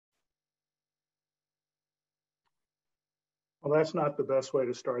Well, that's not the best way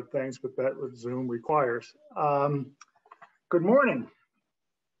to start things, but that's what Zoom requires. Good morning.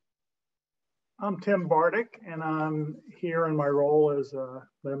 I'm Tim Bardick, and I'm here in my role as a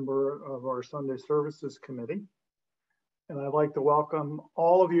member of our Sunday Services Committee. And I'd like to welcome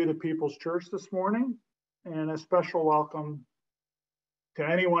all of you to People's Church this morning, and a special welcome to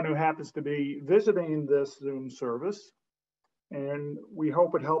anyone who happens to be visiting this Zoom service. And we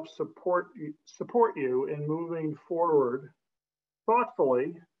hope it helps support you in moving forward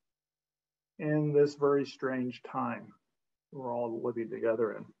thoughtfully in this very strange time we're all living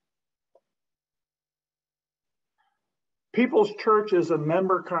together in. People's Church is a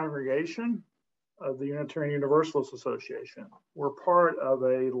member congregation of the Unitarian Universalist Association. We're part of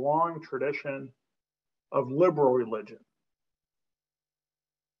a long tradition of liberal religion.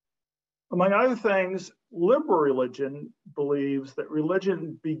 Among other things, liberal religion believes that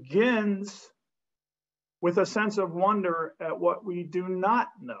religion begins with a sense of wonder at what we do not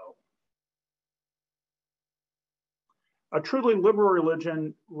know. A truly liberal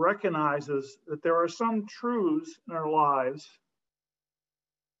religion recognizes that there are some truths in our lives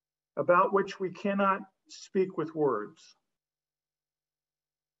about which we cannot speak with words.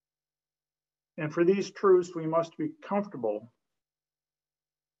 And for these truths, we must be comfortable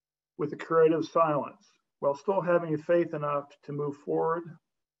with the creative silence while still having faith enough to move forward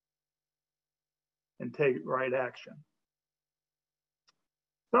and take right action.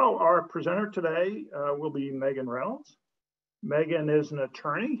 So our presenter today will be Megan Reynolds. Megan is an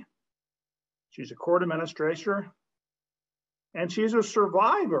attorney. She's a court administrator, and she's a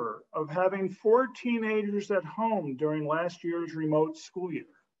survivor of having 4 teenagers at home during last year's remote school year,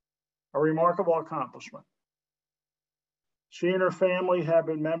 a remarkable accomplishment. She and her family have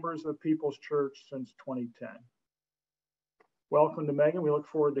been members of People's Church since 2010. Welcome to Megan. We look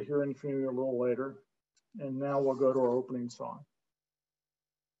forward to hearing from you a little later. And now we'll go to our opening song.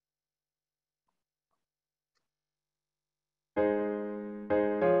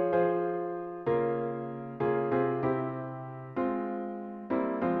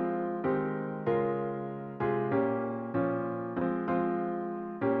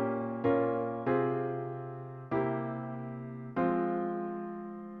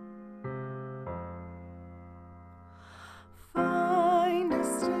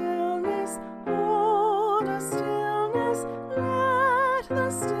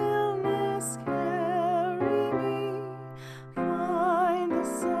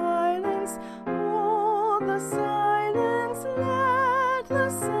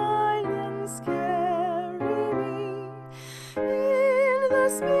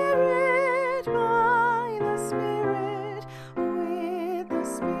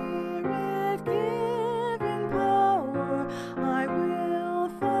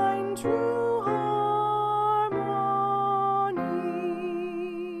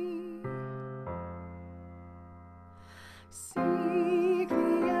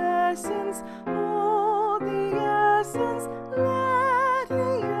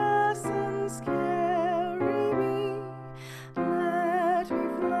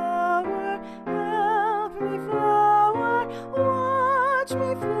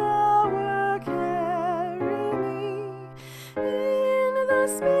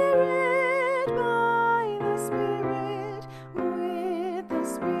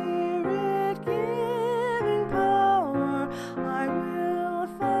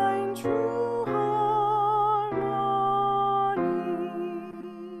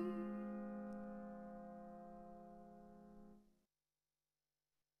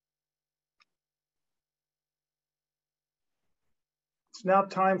 It's now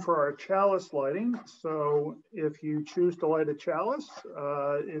time for our chalice lighting. So if you choose to light a chalice,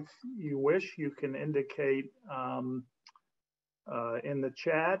 if you wish, you can indicate in the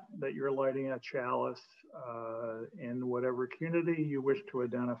chat that you're lighting a chalice in whatever community you wish to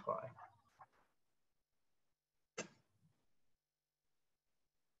identify.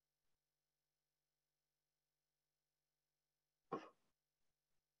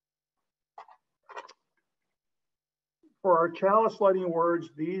 For our chalice lighting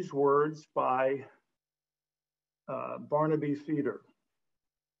words, these words by Barnaby Feeder.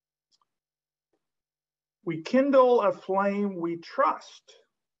 We kindle a flame we trust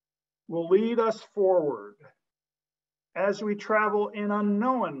will lead us forward as we travel in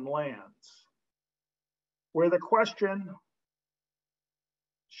unknown lands, where the question,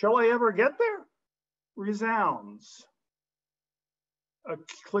 shall I ever get there, resounds, a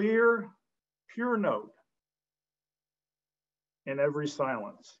clear, pure note in every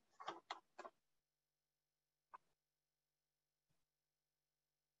silence.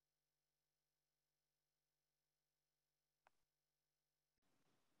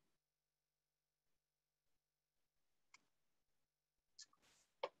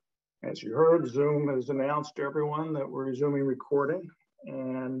 As you heard, Zoom has announced to everyone that we're resuming recording,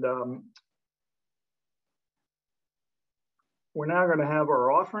 and we're now going to have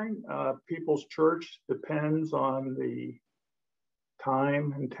our offering. People's Church depends on the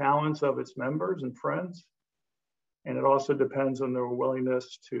time and talents of its members and friends, and it also depends on their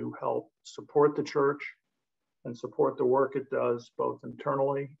willingness to help support the church and support the work it does both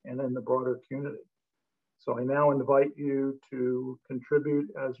internally and in the broader community. So I now invite you to contribute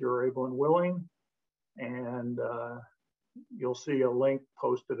as you're able and willing, and you'll see a link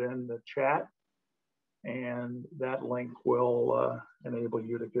posted in the chat, and that link will enable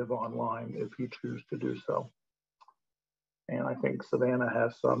you to give online if you choose to do so. And I think Savannah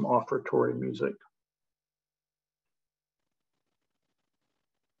has some offertory music.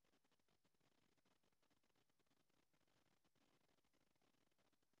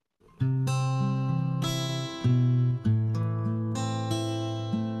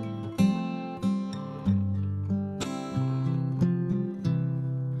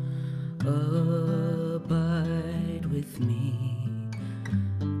 Abide with me,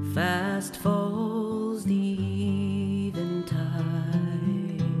 fast falls the eventide,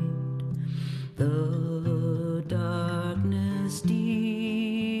 the darkness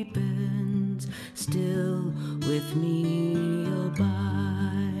deepens, still with me abide,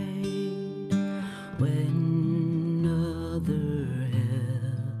 when other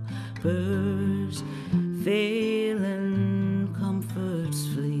helpers fail and comforts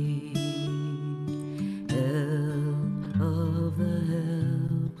flee. Of the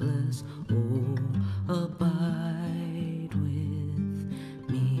helpless, oh, abide with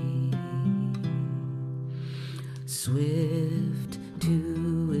me. Swift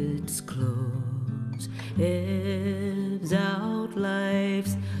to its close, ebbs out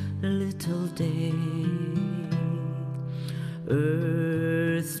life's little day.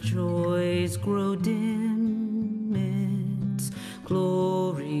 Earth's joys grow dim, its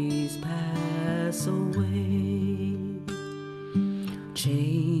glories pass away.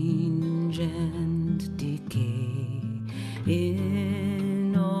 Change and decay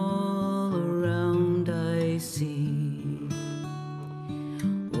in all around I see.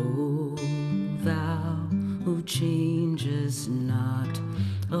 O thou who changes not,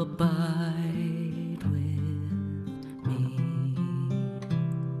 abide with me.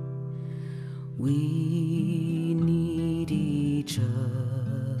 We need each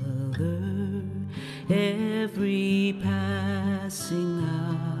other every passing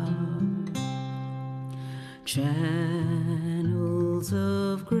hour, channels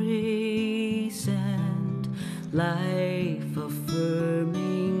of grace and life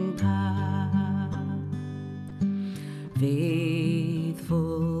affirming power,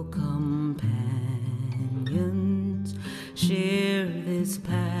 faithful companions share this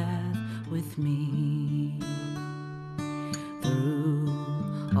path with me. Through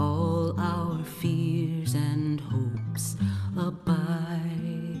all our fears and hopes,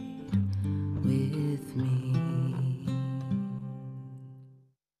 abide with me.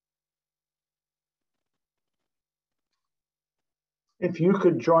 If you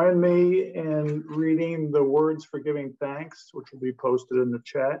could join me in reading the words for giving thanks, which will be posted in the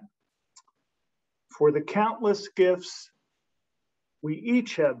chat. For the countless gifts we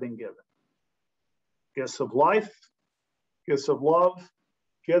each have been given, gifts of life, gifts of love,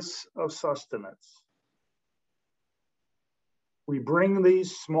 gifts of sustenance. We bring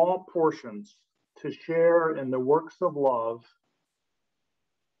these small portions to share in the works of love,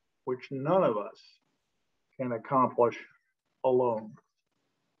 which none of us can accomplish alone.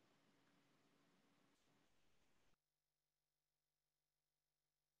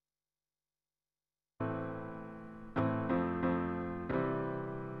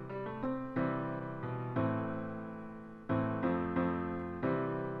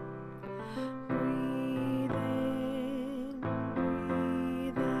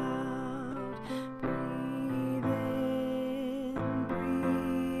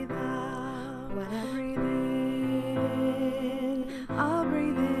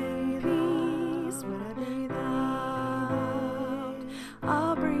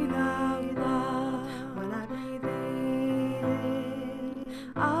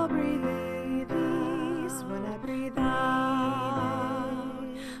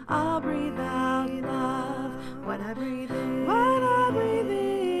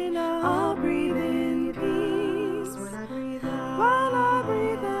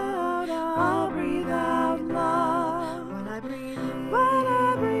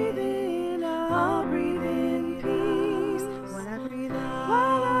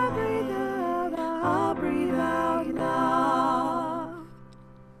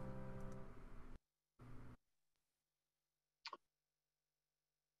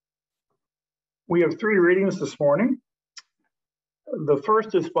 We have three readings this morning. The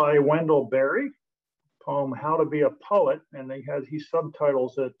first is by Wendell Berry, poem How to Be a Poet, and he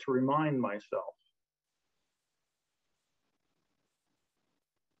subtitles it To Remind Myself.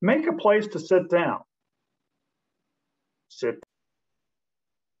 Make a place to sit down. Sit.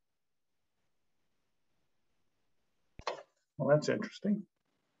 Well, that's interesting.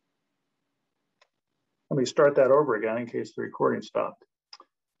 Let me start that over again in case the recording stopped.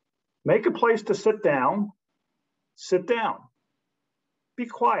 Make a place to sit down. Sit down. Be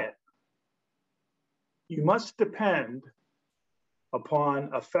quiet. You must depend upon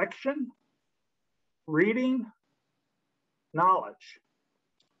affection, reading, knowledge,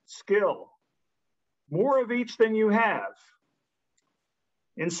 skill, more of each than you have,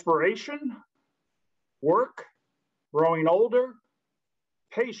 inspiration, work, growing older,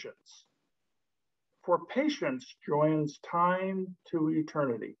 patience. For patience joins time to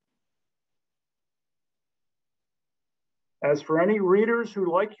eternity. As for any readers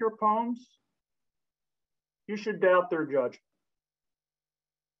who like your poems, you should doubt their judgment.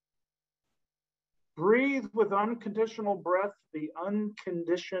 Breathe with unconditional breath the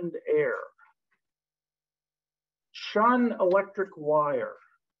unconditioned air. Shun electric wire.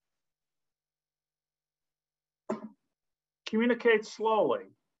 Communicate slowly.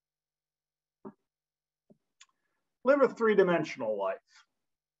 Live a three-dimensional life.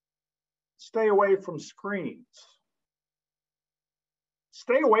 Stay away from screens.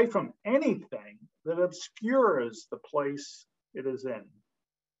 Stay away from anything that obscures the place it is in.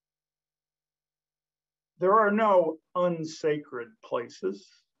 There are no unsacred places.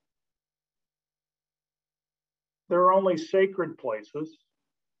 There are only sacred places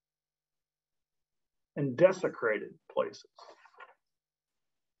and desecrated places.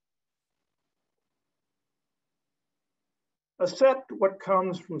 Accept what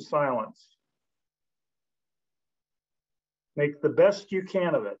comes from silence. Make the best you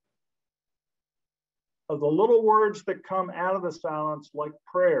can of it. Of the little words that come out of the silence like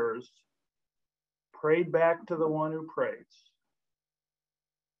prayers, prayed back to the one who prays.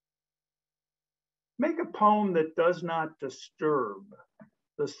 Make a poem that does not disturb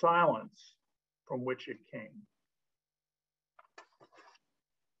the silence from which it came.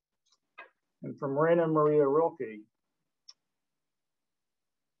 And from Raina Maria Rilke,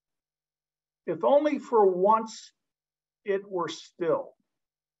 if only for once it were still.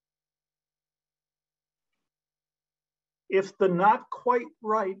 If the not quite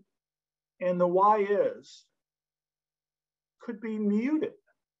right and the why is could be muted,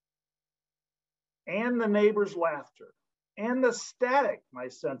 and the neighbor's laughter, and the static my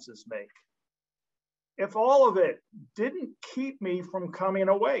senses make, if all of it didn't keep me from coming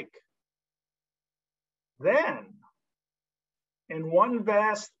awake, then in one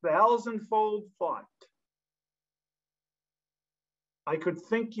vast thousandfold thought, I could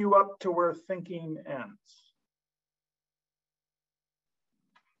think you up to where thinking ends.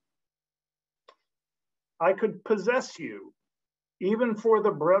 I could possess you, even for the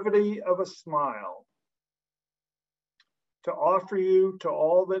brevity of a smile, to offer you to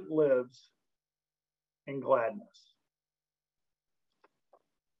all that lives in gladness.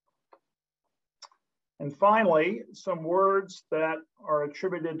 And finally, some words that are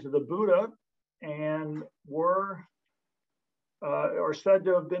attributed to the Buddha and are said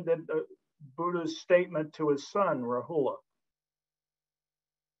to have been the Buddha's statement to his son, Rahula.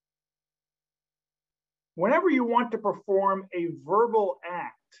 Whenever you want to perform a verbal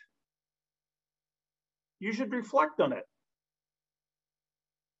act, you should reflect on it.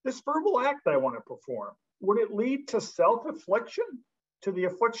 This verbal act I want to perform, would it lead to self-affliction, to the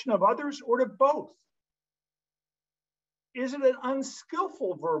affliction of others, or to both? Is it an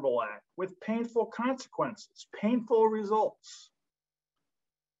unskillful verbal act with painful consequences, painful results?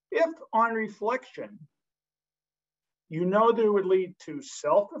 If on reflection, you know that it would lead to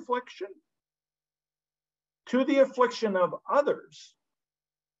self-affliction, to the affliction of others,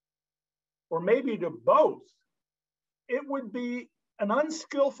 or maybe to both, it would be an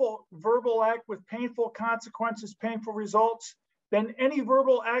unskillful verbal act with painful consequences, painful results, then any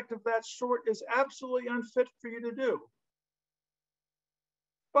verbal act of that sort is absolutely unfit for you to do.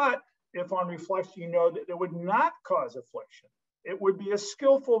 But if on reflection you know that it would not cause affliction, it would be a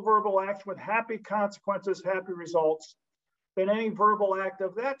skillful verbal act with happy consequences, happy results, then any verbal act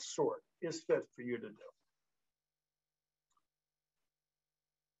of that sort is fit for you to do.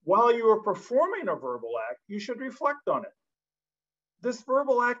 While you are performing a verbal act, you should reflect on it. This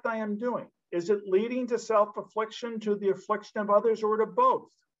verbal act I am doing, is it leading to self-affliction, to the affliction of others, or to both?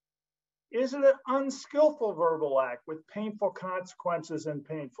 Is it an unskillful verbal act with painful consequences and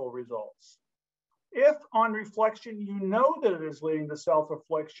painful results? If on reflection you know that it is leading to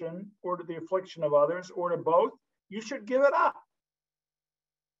self-affliction or to the affliction of others or to both, you should give it up.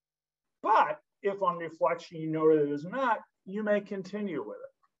 But if on reflection you know that it is not, you may continue with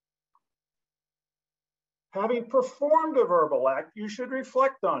it. Having performed a verbal act, you should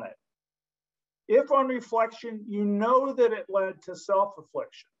reflect on it. If on reflection you know that it led to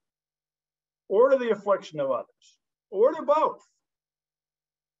self-affliction or to the affliction of others or to both,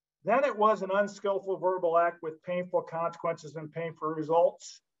 then it was an unskillful verbal act with painful consequences and painful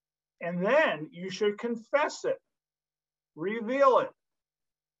results. And then you should confess it, reveal it,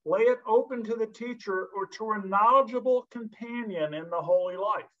 lay it open to the teacher or to a knowledgeable companion in the holy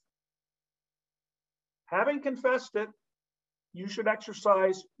life. Having confessed it, you should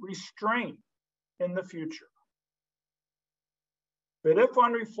exercise restraint in the future. But if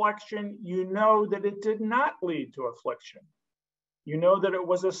on reflection you know that it did not lead to affliction, you know that it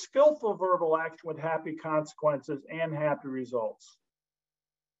was a skillful verbal action with happy consequences and happy results,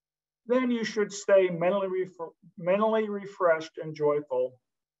 then you should stay mentally refreshed and joyful,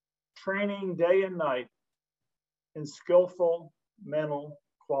 training day and night in skillful mental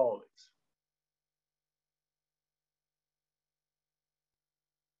qualities.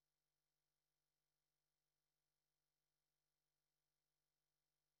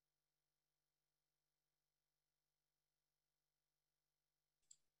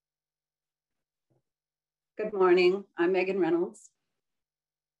 Good morning. I'm Megan Reynolds.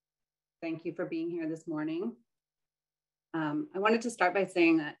 Thank you for being here this morning. I wanted to start by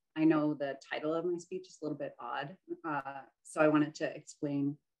saying that I know the title of my speech is a little bit odd, so I wanted to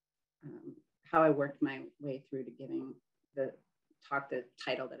explain how I worked my way through to giving the talk the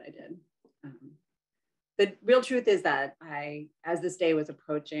title that I did. The real truth is that as this day was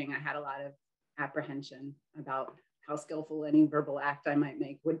approaching, I had a lot of apprehension about how skillful any verbal act I might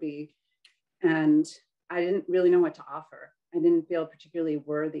make would be. And I didn't really know what to offer. I didn't feel particularly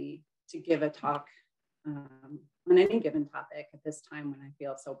worthy to give a talk on any given topic at this time when I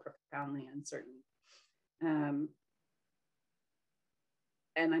feel so profoundly uncertain. And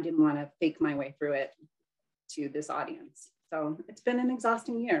I didn't want to fake my way through it to this audience. So it's been an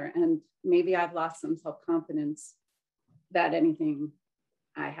exhausting year, and maybe I've lost some self-confidence that anything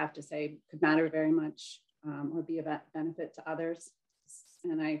I have to say could matter very much or be of benefit to others.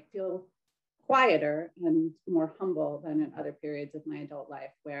 And I feel quieter and more humble than in other periods of my adult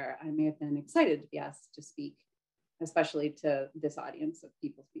life where I may have been excited to be asked to speak, especially to this audience of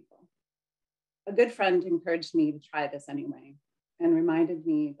people's people. A good friend encouraged me to try this anyway and reminded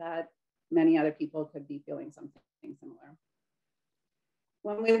me that many other people could be feeling something similar.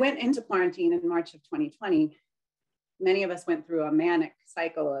 When we went into quarantine in March of 2020, many of us went through a manic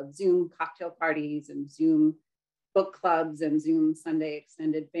cycle of Zoom cocktail parties and Zoom book clubs and Zoom Sunday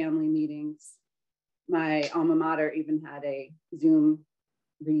extended family meetings. My alma mater even had a Zoom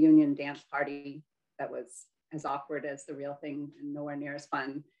reunion dance party that was as awkward as the real thing and nowhere near as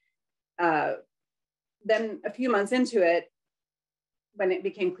fun. Then a few months into it, when it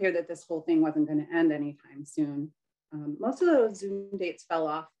became clear that this whole thing wasn't going to end anytime soon, most of those Zoom dates fell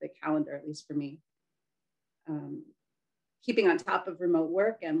off the calendar, at least for me. Keeping on top of remote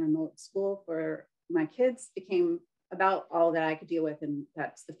work and remote school for my kids became about all that I could deal with, and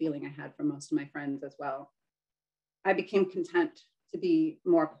that's the feeling I had from most of my friends as well. I became content to be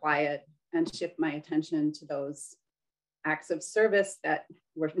more quiet and shift my attention to those acts of service that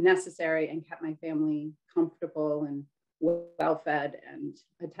were necessary and kept my family comfortable and well-fed and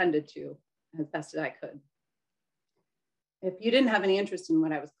attended to as best as I could. If you didn't have any interest in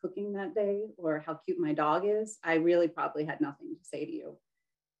what I was cooking that day or how cute my dog is, I really probably had nothing to say to you.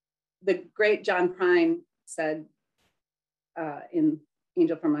 The great John Prine said in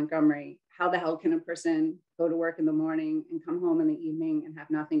Angel from Montgomery, how the hell can a person go to work in the morning and come home in the evening and have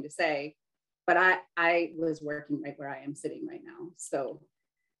nothing to say? But I was working right where I am sitting right now. So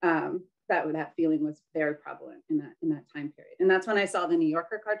that feeling was very prevalent in that time period. And that's when I saw the New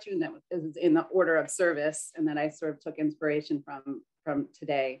Yorker cartoon that was in the order of service, and that I sort of took inspiration from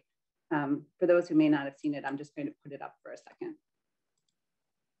today. For those who may not have seen it, I'm just going to put it up for a second.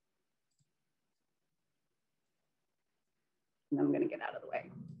 And I'm going to get out of the way.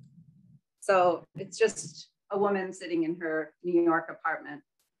 So it's just a woman sitting in her New York apartment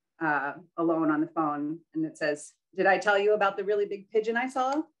alone on the phone. And it says, "Did I tell you about the really big pigeon I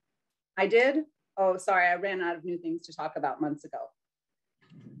saw? I did? Oh, sorry, I ran out of new things to talk about months ago."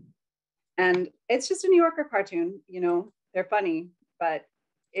 And it's just a New Yorker cartoon, you know, they're funny, but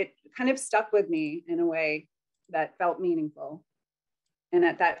it kind of stuck with me in a way that felt meaningful. And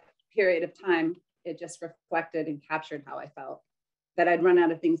at that period of time, it just reflected and captured how I felt, that I'd run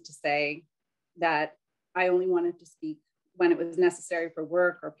out of things to say, that I only wanted to speak when it was necessary for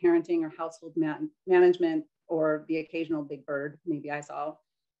work or parenting or household management or the occasional big bird maybe I saw.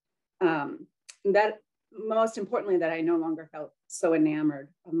 That most importantly, that I no longer felt so enamored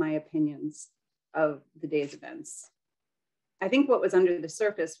of my opinions of the day's events. I think what was under the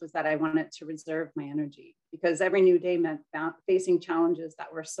surface was that I wanted to reserve my energy because every new day meant facing challenges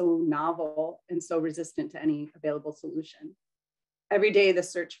that were so novel and so resistant to any available solution. Every day, the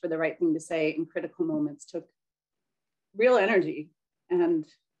search for the right thing to say in critical moments took real energy. And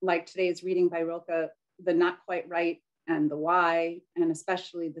like today's reading by Rilke, the not quite right and the why, and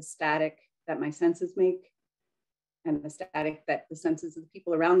especially the static that my senses make and the static that the senses of the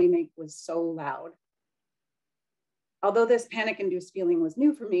people around me make was so loud. Although this panic-induced feeling was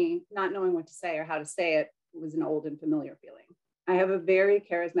new for me, not knowing what to say or how to say it was an old and familiar feeling. I have a very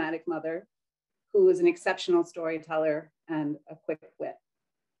charismatic mother who is an exceptional storyteller and a quick wit.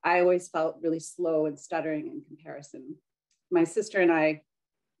 I always felt really slow and stuttering in comparison. My sister and I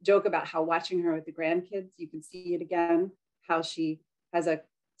joke about how watching her with the grandkids, you can see it again, how she has a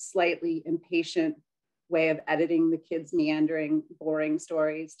slightly impatient way of editing the kids' meandering, boring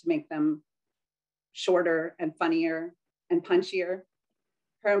stories to make them shorter and funnier and punchier.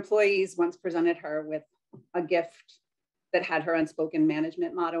 Her employees once presented her with a gift that had her unspoken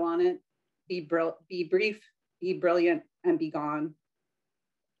management motto on it: be brief, be brilliant, and be gone.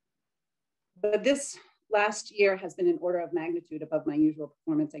 But this last year has been an order of magnitude above my usual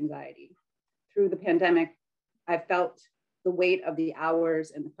performance anxiety. Through the pandemic, I felt the weight of the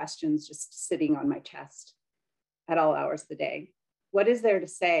hours and the questions just sitting on my chest at all hours of the day. What is there to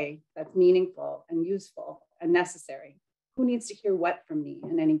say that's meaningful and useful and necessary? Who needs to hear what from me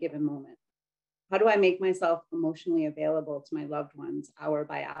in any given moment? How do I make myself emotionally available to my loved ones hour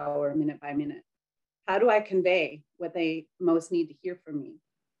by hour, minute by minute? How do I convey what they most need to hear from me?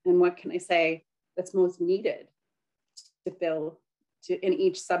 And what can I say that's most needed to fill in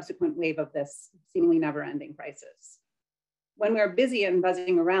each subsequent wave of this seemingly never-ending crisis? When we're busy and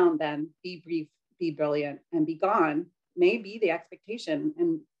buzzing around, then be brief, be brilliant, and be gone may be the expectation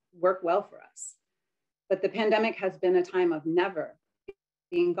and work well for us. But the pandemic has been a time of never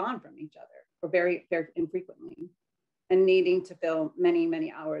being gone from each other, or very, very infrequently, and needing to fill many,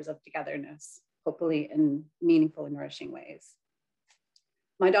 many hours of togetherness, hopefully in meaningful and nourishing ways.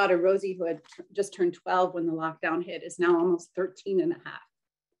 My daughter, Rosie, who had just turned 12 when the lockdown hit, is now almost 13 and a half.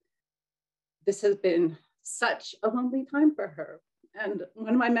 This has been such a lonely time for her. And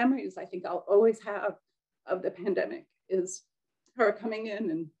one of my memories I think I'll always have of the pandemic is her coming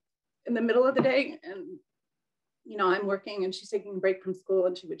in the middle of the day, and I'm working and she's taking a break from school,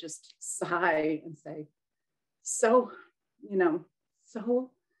 and she would just sigh and say, so,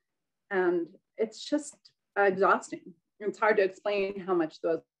 and it's just exhausting. It's hard to explain how much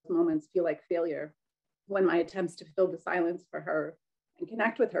those moments feel like failure when my attempts to fill the silence for her and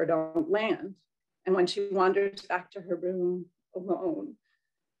connect with her don't land. And when she wanders back to her room alone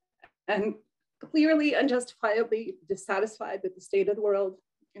and clearly and justifiably dissatisfied with the state of the world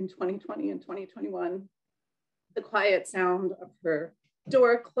in 2020 and 2021, the quiet sound of her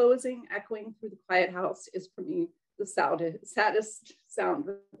door closing, echoing through the quiet house, is for me the saddest sound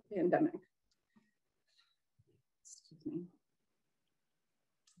of the pandemic. Excuse me.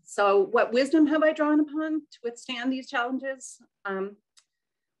 So what wisdom have I drawn upon to withstand these challenges?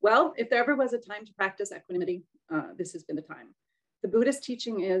 Well, if there ever was a time to practice equanimity, this has been the time. The Buddhist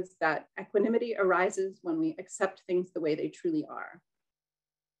teaching is that equanimity arises when we accept things the way they truly are.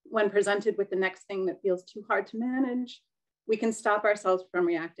 When presented with the next thing that feels too hard to manage, we can stop ourselves from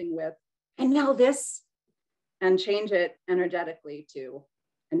reacting with, and now this, and change it energetically to,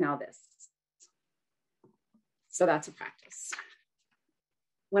 and now this. So that's a practice.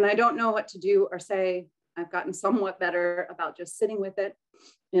 When I don't know what to do or say, I've gotten somewhat better about just sitting with it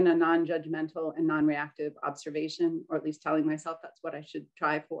in a non-judgmental and non-reactive observation, or at least telling myself that's what I should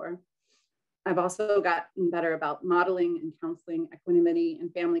try for. I've also gotten better about modeling and counseling equanimity in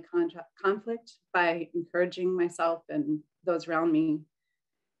family conflict by encouraging myself and those around me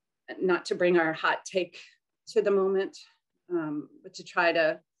not to bring our hot take to the moment, but to try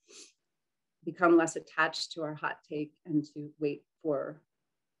to become less attached to our hot take and to wait for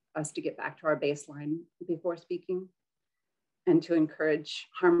us to get back to our baseline before speaking, and to encourage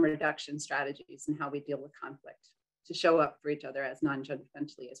harm reduction strategies in how we deal with conflict, to show up for each other as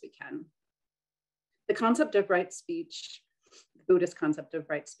non-judgmentally as we can. The concept of right speech, the Buddhist concept of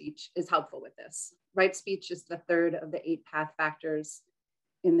right speech, is helpful with this. Right speech is the third of the 8 path factors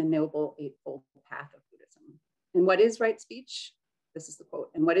in the Noble Eightfold Path of Buddhism. And what is right speech? This is the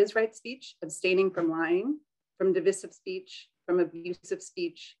quote. And what is right speech? Abstaining from lying, from divisive speech, from abusive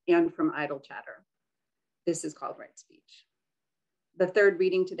speech, and from idle chatter. This is called right speech. The third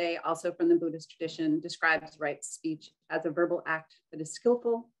reading today, also from the Buddhist tradition, describes right speech as a verbal act that is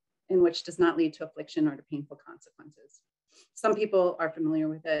skillful and which does not lead to affliction or to painful consequences. Some people are familiar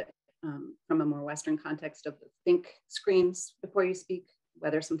with it from a more Western context of the think screens before you speak,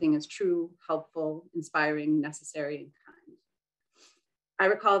 whether something is true, helpful, inspiring, necessary, and kind. I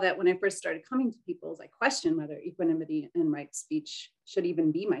recall that when I first started coming to peoples, I questioned whether equanimity and right speech should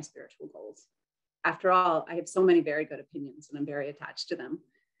even be my spiritual goals. After all, I have so many very good opinions and I'm very attached to them.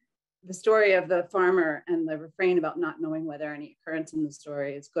 The story of the farmer and the refrain about not knowing whether any occurrence in the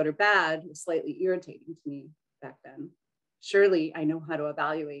story is good or bad was slightly irritating to me back then. Surely I know how to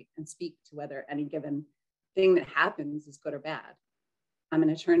evaluate and speak to whether any given thing that happens is good or bad. I'm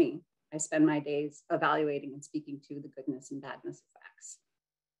an attorney. I spend my days evaluating and speaking to the goodness and badness of facts.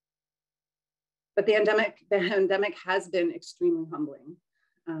 But the pandemic has been extremely humbling.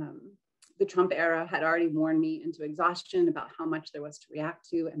 The Trump era had already worn me into exhaustion about how much there was to react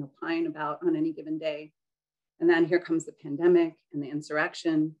to and opine about on any given day. And then here comes the pandemic and the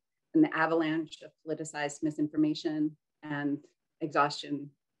insurrection and the avalanche of politicized misinformation, and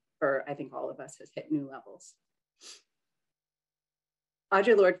exhaustion for, I think, all of us has hit new levels.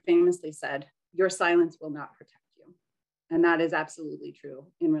 Audre Lorde famously said, "Your silence will not protect you." And that is absolutely true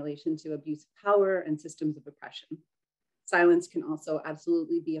in relation to abuse of power and systems of oppression. Silence can also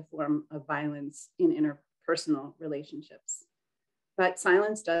absolutely be a form of violence in interpersonal relationships. But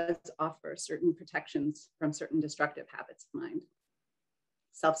silence does offer certain protections from certain destructive habits of mind.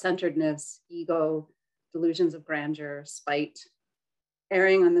 Self-centeredness, ego, delusions of grandeur, spite.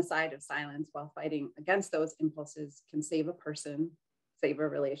 Erring on the side of silence while fighting against those impulses can save a person, save a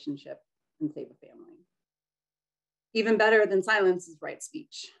relationship, and save a family. Even better than silence is right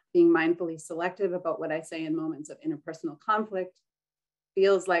speech. Being mindfully selective about what I say in moments of interpersonal conflict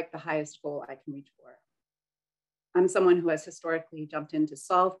feels like the highest goal I can reach for. I'm someone who has historically jumped in to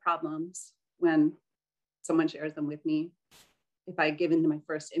solve problems when someone shares them with me. If I give in to my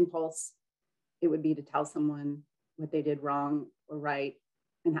first impulse, it would be to tell someone what they did wrong or right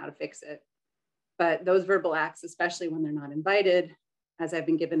and how to fix it. But those verbal acts, especially when they're not invited, as I've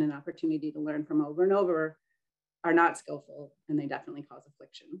been given an opportunity to learn from over and over, are not skillful, and they definitely cause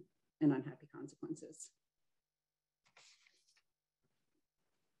affliction and unhappy consequences.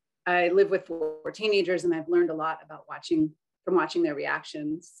 I live with 4 teenagers, and I've learned a lot about watching their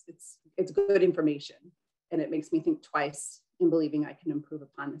reactions. It's good information, and it makes me think twice in believing I can improve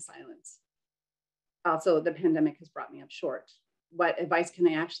upon the silence. Also, the pandemic has brought me up short. What advice can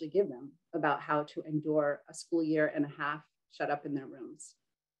I actually give them about how to endure a school year and a half shut up in their rooms?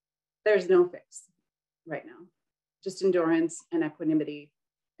 There's no fix right now. Just endurance and equanimity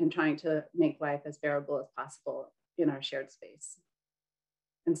and trying to make life as bearable as possible in our shared space.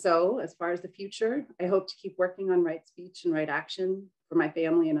 And so, as far as the future, I hope to keep working on right speech and right action for my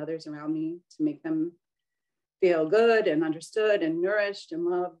family and others around me to make them feel good and understood and nourished and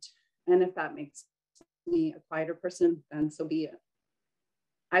loved. And if that makes me a quieter person, then so be it.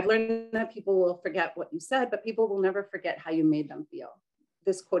 I've learned that people will forget what you said, but people will never forget how you made them feel.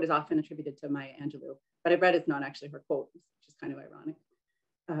 This quote is often attributed to Maya Angelou, but I read it's not actually her quote, which is kind of ironic.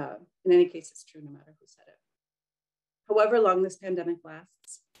 In any case, it's true no matter who said it. However long this pandemic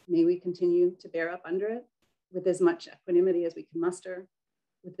lasts, may we continue to bear up under it with as much equanimity as we can muster,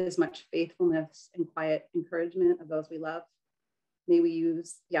 with as much faithfulness and quiet encouragement of those we love. May we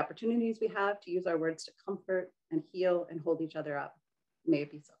use the opportunities we have to use our words to comfort and heal and hold each other up. May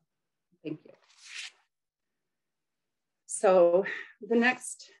it be so. Thank you. So the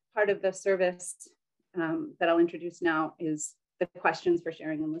next part of the service that I'll introduce now is the questions for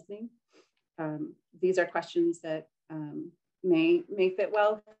sharing and listening. These are questions that may fit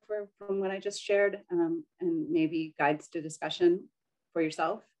well from what I just shared and maybe guides to discussion for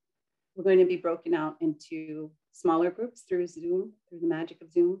yourself. We're going to be broken out into smaller groups through Zoom, through the magic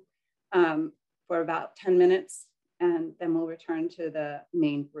of Zoom, for about 10 minutes, and then we'll return to the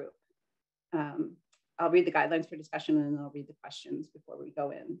main group. I'll read the guidelines for discussion and then I'll read the questions before we go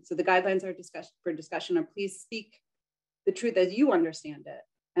in. So the guidelines for discussion are please speak the truth as you understand it.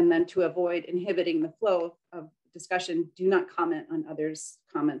 And then to avoid inhibiting the flow of discussion, do not comment on others'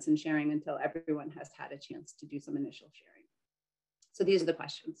 comments and sharing until everyone has had a chance to do some initial sharing. So these are the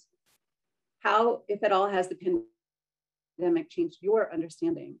questions. How, if at all, has the pandemic changed your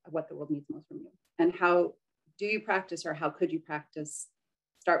understanding of what the world needs most from you? And how do you practice, or how could you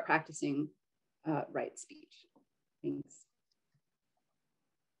start practicing right speech? Thanks.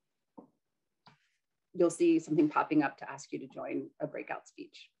 You'll see something popping up to ask you to join a breakout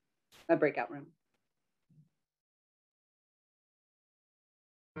room.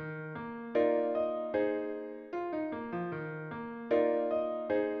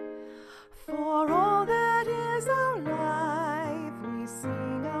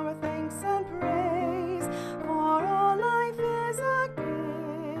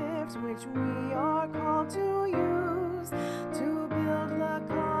 gift which we are called to use to build the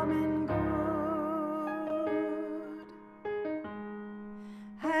common good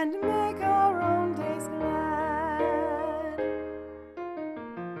and make our own days glad.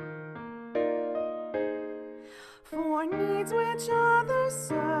 For needs which others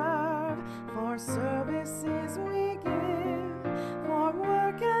serve, for services we give, for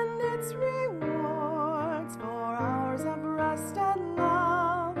work and its rewards, for hours of rest and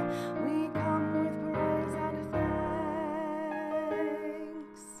love, we come with praise and thanks.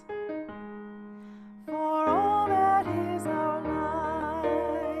 For all that is our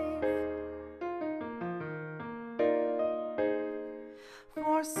life,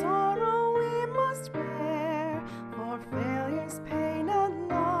 for sorrow we must bear, for failures, pain, and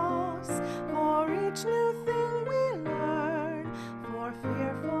loss, for each new thing we learn, for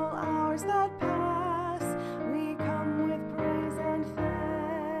fearful hours that pass, we come with praise and thanks.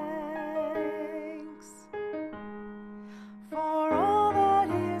 For all that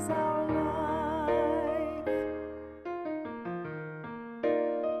is our life,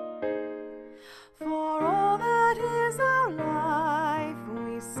 for all that is our life,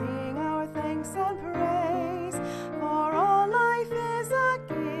 we sing our thanks and praise. For all life is a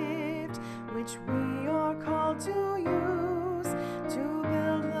gift which we are called to use to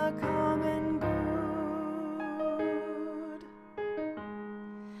build the common good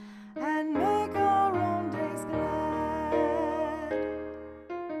and make our own days glad.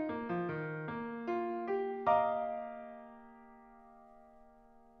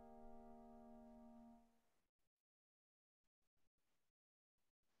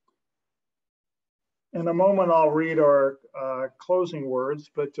 In a moment, I'll read our closing words,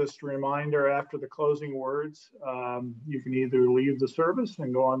 but just a reminder, after the closing words, you can either leave the service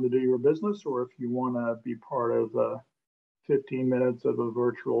and go on to do your business, or if you want to be part of 15 minutes of a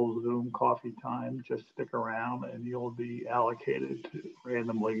virtual Zoom coffee time, just stick around and you'll be allocated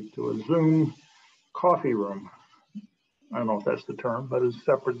randomly to a Zoom coffee room. I don't know if that's the term, but it's a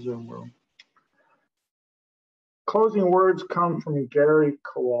separate Zoom room. Closing words come from Gary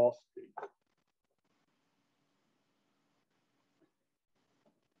Kowalski.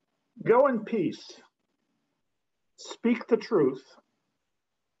 Go in peace, speak the truth,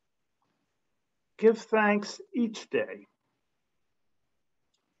 give thanks each day,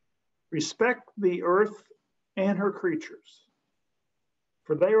 respect the earth and her creatures,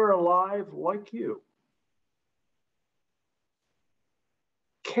 for they are alive like you.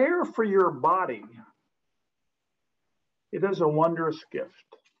 Care for your body. It is a wondrous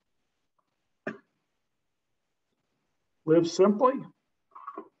gift. Live simply.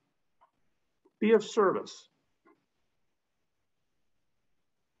 Be of service.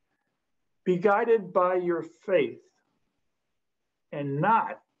 Be guided by your faith and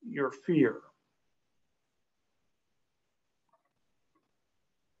not your fear.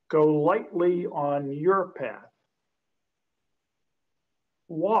 Go lightly on your path.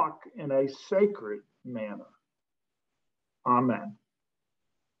 Walk in a sacred manner. Amen.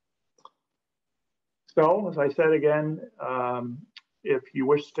 So, as I said again, if you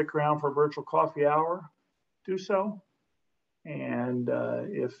wish to stick around for a virtual coffee hour, do so. And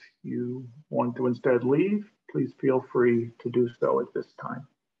if you want to instead leave, please feel free to do so at this time.